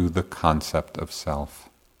attachment to the concept of self.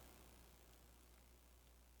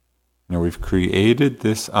 We've created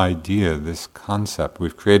this idea, this concept,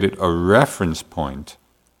 we've created a reference point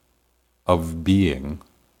of being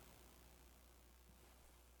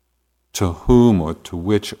to whom or to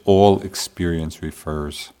which all experience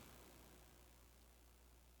refers.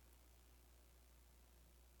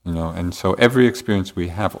 And so every experience we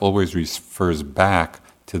have always refers back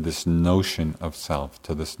to this notion of self,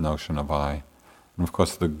 to this notion of I. And of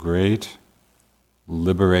course the great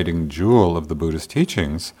liberating jewel of the Buddhist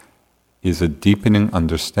teachings is a deepening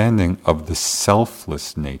understanding of the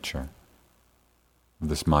selfless nature of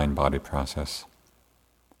this mind-body process.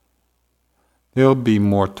 There'll be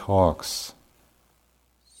more talks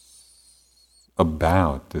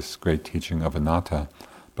about this great teaching of anatta,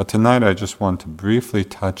 but tonight I just want to briefly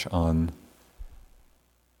touch on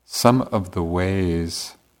some of the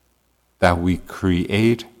ways that we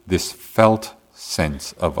create this felt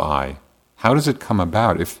sense of I. How does it come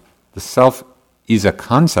about? If the self is a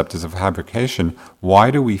concept, is a fabrication, why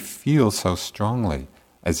do we feel so strongly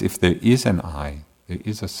as if there is an I, there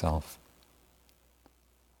is a self?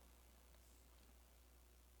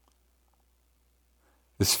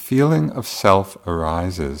 This feeling of self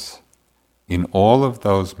arises in all of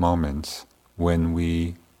those moments when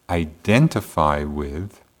we identify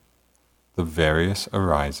with the various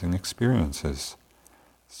arising experiences.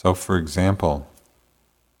 So, for example,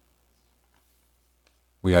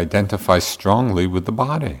 we identify strongly with the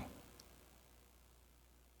body.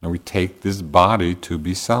 And we take this body to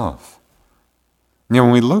be self.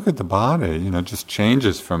 When we look at the body, it just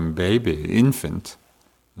changes from baby, infant,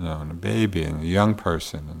 and a baby, and a young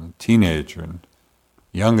person, and a teenager, and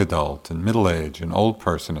young adult, and middle age, and old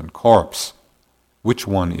person, and corpse. Which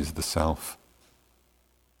one is the self?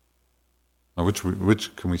 Now,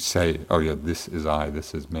 which can we say, oh yeah, this is I,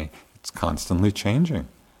 this is me? It's constantly changing.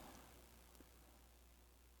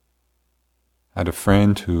 I had a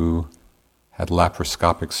friend who had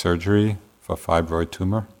laparoscopic surgery for a fibroid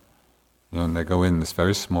tumor. And they go in this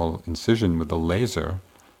very small incision with a laser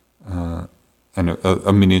and a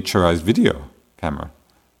miniaturized video camera.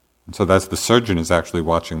 And so that's the surgeon is actually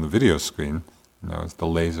watching the video screen, as the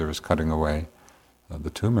laser is cutting away the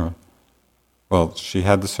tumor. Well, she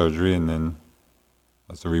had the surgery, and then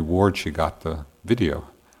as a reward, she got the video.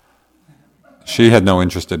 She had no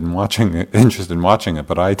interest in watching it,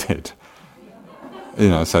 but I did.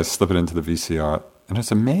 So I slip it into the VCR, and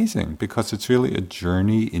it's amazing because it's really a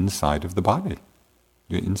journey inside of the body.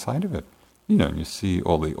 You're inside of it. And you see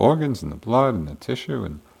all the organs and the blood and the tissue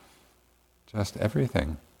and just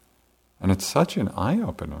everything. And it's such an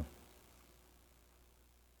eye-opener.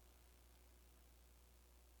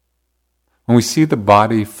 When we see the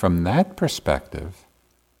body from that perspective,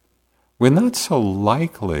 we're not so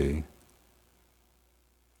likely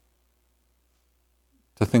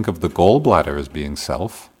to think of the gallbladder as being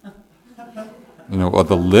self, or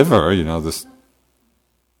the liver, this,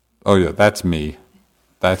 oh yeah, that's me,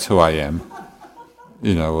 that's who I am,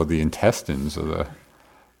 or the intestines,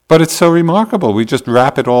 but it's so remarkable, we just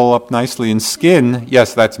wrap it all up nicely in skin,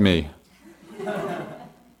 yes, that's me.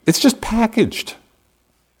 It's just packaged.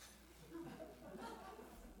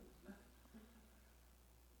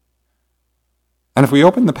 And if we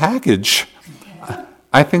open the package,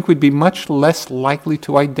 I think we'd be much less likely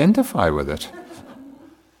to identify with it.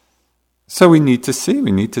 So we need to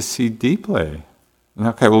see deeply. And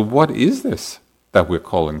okay, well, what is this that we're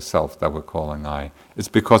calling self, that we're calling I? It's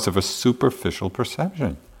because of a superficial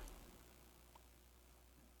perception.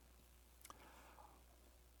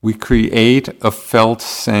 We create a felt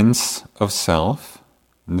sense of self,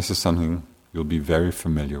 and this is something you'll be very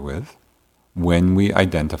familiar with, when we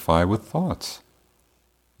identify with thoughts.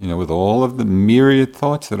 With all of the myriad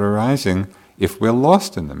thoughts that are arising, if we're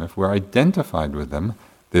lost in them, if we're identified with them,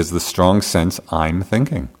 there's the strong sense, I'm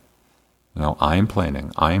thinking. I'm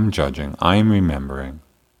planning, I'm judging, I'm remembering.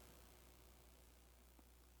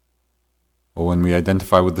 Or when we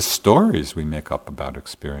identify with the stories we make up about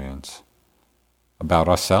experience, about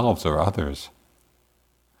ourselves or others.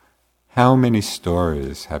 How many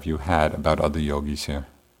stories have you had about other yogis here?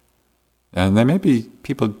 And there may be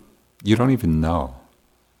people you don't even know.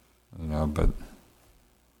 But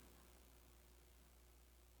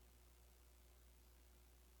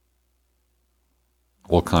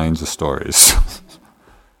all kinds of stories.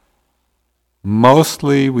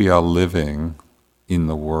 Mostly we are living in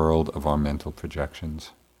the world of our mental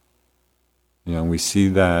projections. We see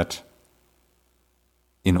that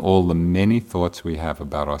in all the many thoughts we have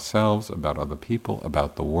about ourselves, about other people,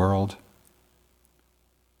 about the world.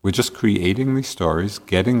 We're just creating these stories,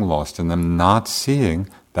 getting lost in them, not seeing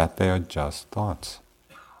that they are just thoughts.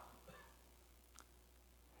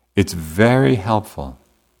 It's very helpful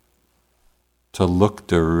to look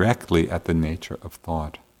directly at the nature of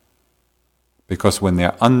thought. Because when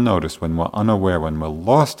they're unnoticed, when we're unaware, when we're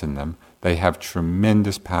lost in them, they have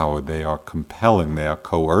tremendous power. They are compelling, they are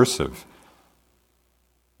coercive.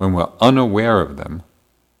 When we're unaware of them,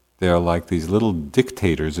 They are like these little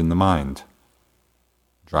dictators in the mind,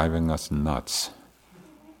 driving us nuts.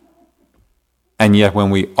 And yet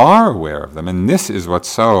when we are aware of them, and this is what's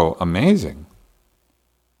so amazing,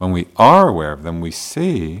 when we are aware of them, we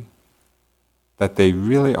see that they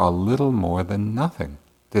really are little more than nothing.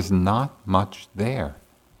 There's not much there.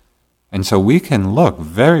 And so we can look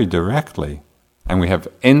very directly, and we have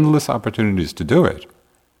endless opportunities to do it,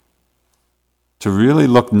 to really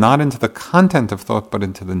look not into the content of thought, but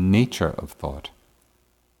into the nature of thought.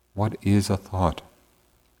 What is a thought?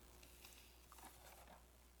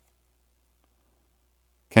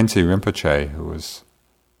 Khyentse Rinpoche, who was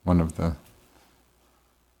one of the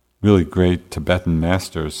really great Tibetan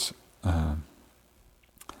masters,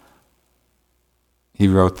 he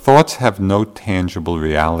wrote, "Thoughts have no tangible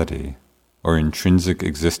reality or intrinsic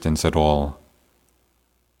existence at all.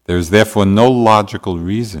 There is therefore no logical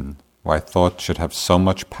reason why thought should have so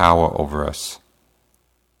much power over us,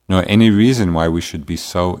 nor any reason why we should be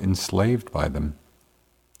so enslaved by them.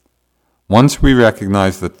 Once we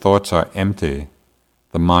recognize that thoughts are empty,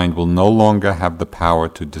 the mind will no longer have the power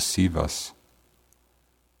to deceive us.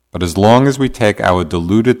 But as long as we take our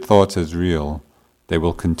deluded thoughts as real, they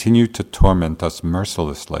will continue to torment us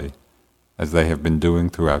mercilessly, as they have been doing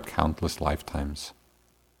throughout countless lifetimes."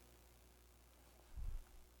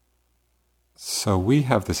 So we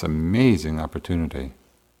have this amazing opportunity,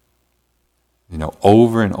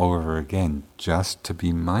 over and over again, just to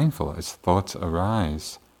be mindful as thoughts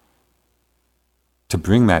arise, to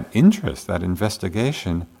bring that interest, that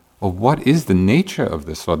investigation, of what is the nature of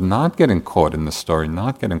this thought, not getting caught in the story,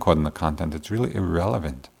 not getting caught in the content. It's really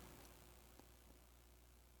irrelevant.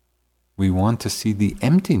 We want to see the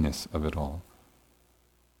emptiness of it all.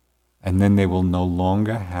 And then they will no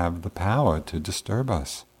longer have the power to disturb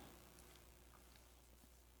us.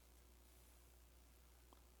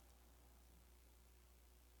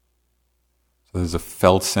 So there's a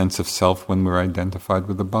felt sense of self when we're identified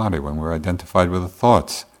with the body, when we're identified with the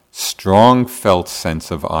thoughts. Strong felt sense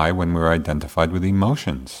of I when we're identified with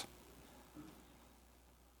emotions.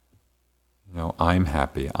 I'm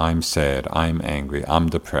happy, I'm sad, I'm angry, I'm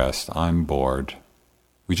depressed, I'm bored.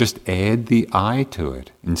 We just add the I to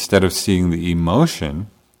it instead of seeing the emotion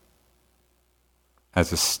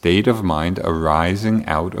as a state of mind arising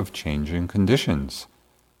out of changing conditions.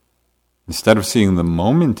 Instead of seeing the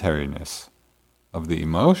momentariness of the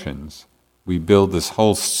emotions, we build this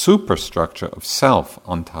whole superstructure of self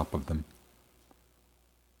on top of them.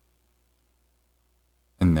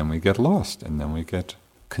 And then we get lost, and then we get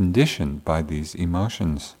conditioned by these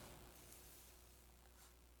emotions.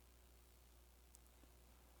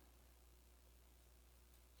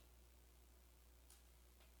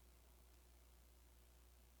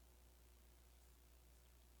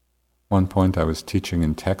 One point I was teaching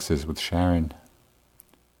in Texas with Sharon,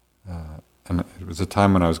 and it was a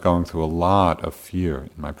time when I was going through a lot of fear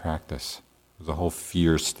in my practice. It was a whole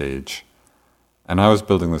fear stage. And I was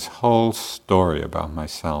building this whole story about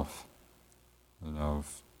myself,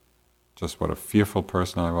 of just what a fearful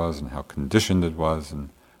person I was and how conditioned it was and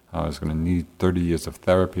how I was going to need 30 years of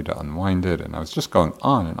therapy to unwind it. And I was just going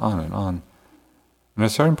on and on and on. And at a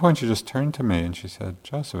certain point she just turned to me and she said,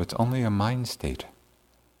 "Joseph, it's only a mind state."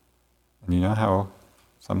 And you know how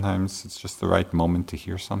sometimes it's just the right moment to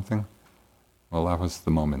hear something? Well, that was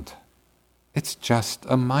the moment. It's just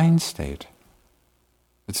a mind state.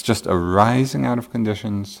 It's just arising out of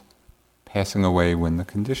conditions, passing away when the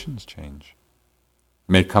conditions change.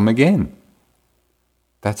 May come again.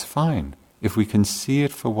 That's fine. If we can see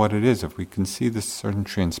it for what it is, if we can see this certain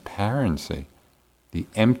transparency, the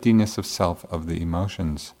emptiness of self, of the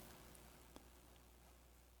emotions.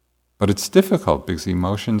 But it's difficult because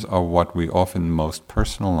emotions are what we often most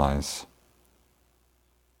personalize.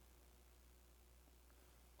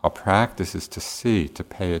 Our practice is to see, to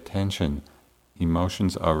pay attention.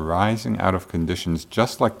 Emotions are rising out of conditions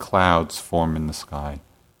just like clouds form in the sky.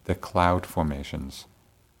 They're cloud formations.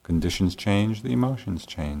 Conditions change, the emotions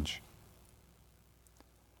change.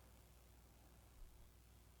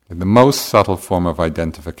 The most subtle form of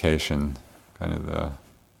identification, kind of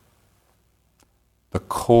the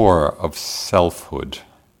core of selfhood,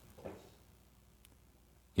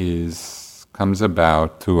 comes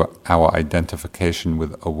about through our identification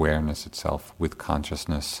with awareness itself, with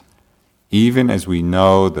consciousness. Even as we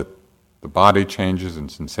know that the body changes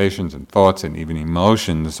and sensations and thoughts and even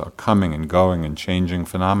emotions are coming and going and changing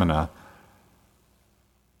phenomena,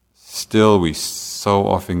 still we so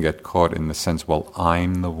often get caught in the sense, well,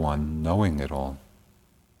 I'm the one knowing it all.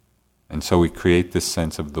 And so we create this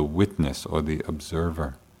sense of the witness or the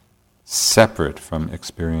observer, separate from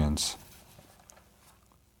experience.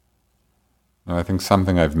 Now, I think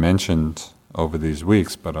something I've mentioned over these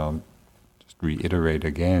weeks, but I'll just reiterate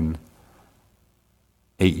again.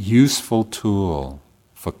 A useful tool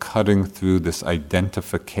for cutting through this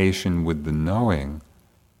identification with the knowing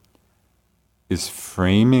is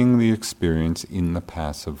framing the experience in the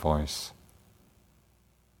passive voice.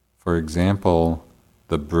 For example,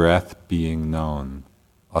 the breath being known,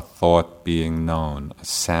 a thought being known, a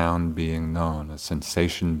sound being known, a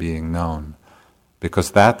sensation being known,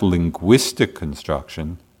 because that linguistic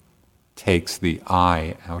construction takes the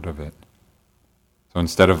I out of it. So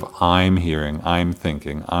instead of I'm hearing, I'm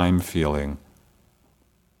thinking, I'm feeling,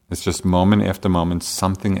 it's just moment after moment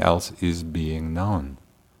something else is being known.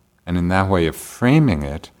 And in that way of framing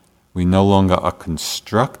it, we no longer are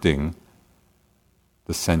constructing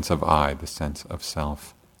the sense of I, the sense of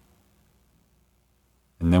self.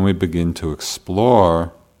 And then we begin to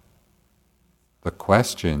explore the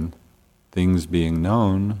question, things being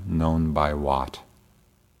known, known by what?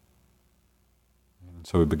 And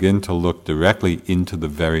so we begin to look directly into the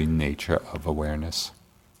very nature of awareness.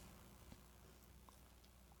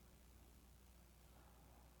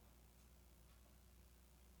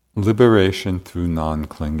 Liberation through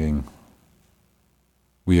non-clinging.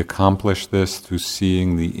 We accomplish this through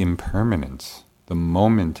seeing the impermanence, the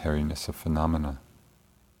momentariness of phenomena.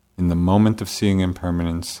 In the moment of seeing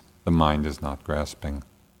impermanence, the mind is not grasping.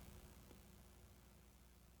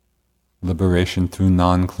 Liberation through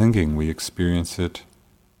non-clinging, we experience it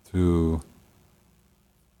through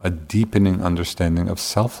a deepening understanding of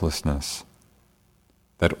selflessness,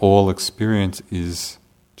 that all experience is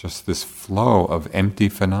just this flow of empty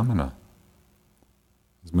phenomena.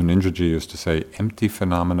 As Munindraji used to say, empty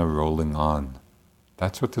phenomena rolling on.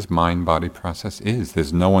 That's what this mind-body process is.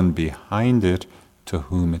 There's no one behind it to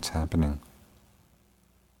whom it's happening.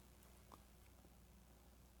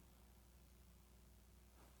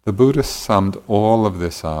 The Buddha summed all of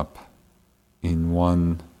this up in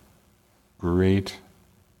one great,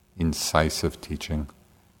 incisive teaching,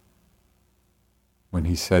 when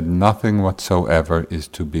he said, nothing whatsoever is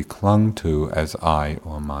to be clung to as I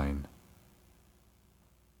or mine.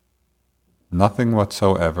 Nothing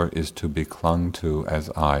whatsoever is to be clung to as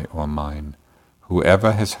I or mine.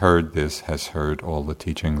 Whoever has heard this has heard all the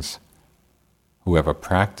teachings. Whoever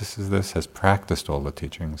practices this has practiced all the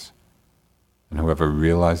teachings. And whoever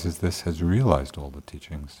realizes this has realized all the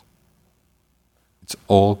teachings. It's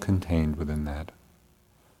all contained within that.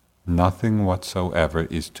 Nothing whatsoever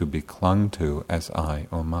is to be clung to as I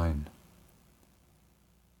or mine.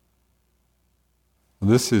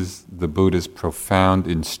 This is the Buddha's profound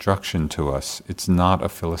instruction to us. It's not a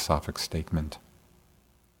philosophic statement.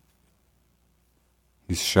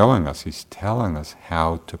 He's showing us, he's telling us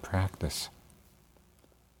how to practice.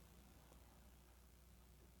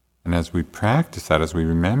 And as we practice that, as we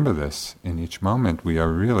remember this in each moment, we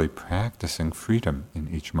are really practicing freedom in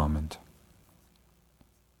each moment.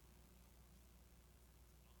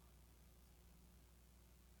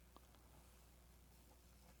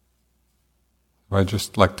 I'd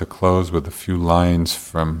just like to close with a few lines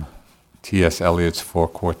from T.S. Eliot's Four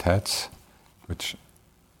Quartets, which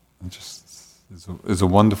just is a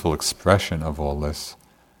wonderful expression of all this.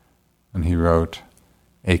 And he wrote,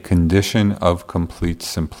 "A condition of complete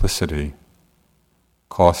simplicity,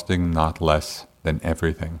 costing not less than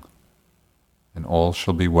everything, and all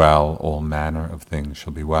shall be well, all manner of things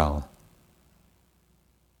shall be well."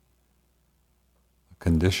 A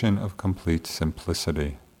condition of complete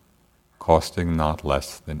simplicity, costing not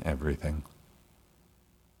less than everything.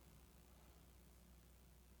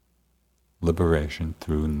 Liberation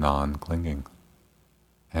through non-clinging.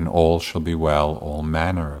 And all shall be well, all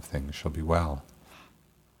manner of things shall be well.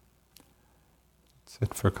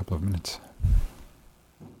 Sit for a couple of minutes.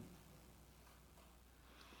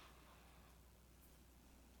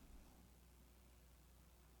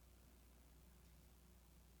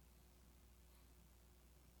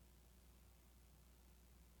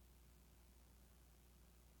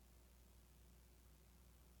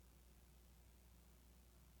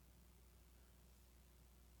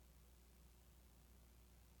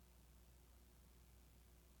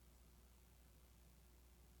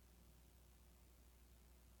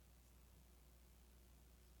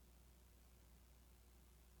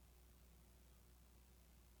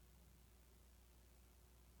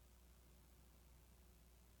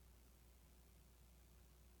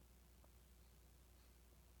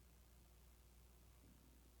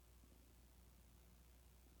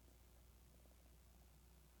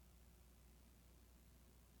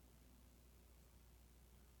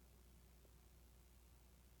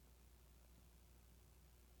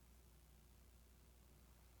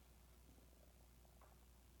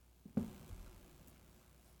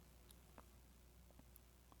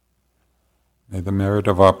 May the merit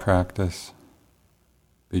of our practice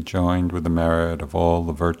be joined with the merit of all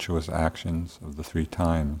the virtuous actions of the three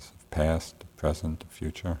times, of past, of present, of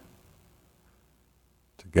future.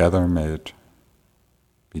 Together may it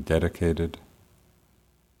be dedicated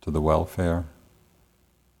to the welfare,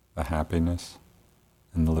 the happiness,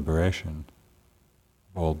 and the liberation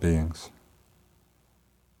of all beings.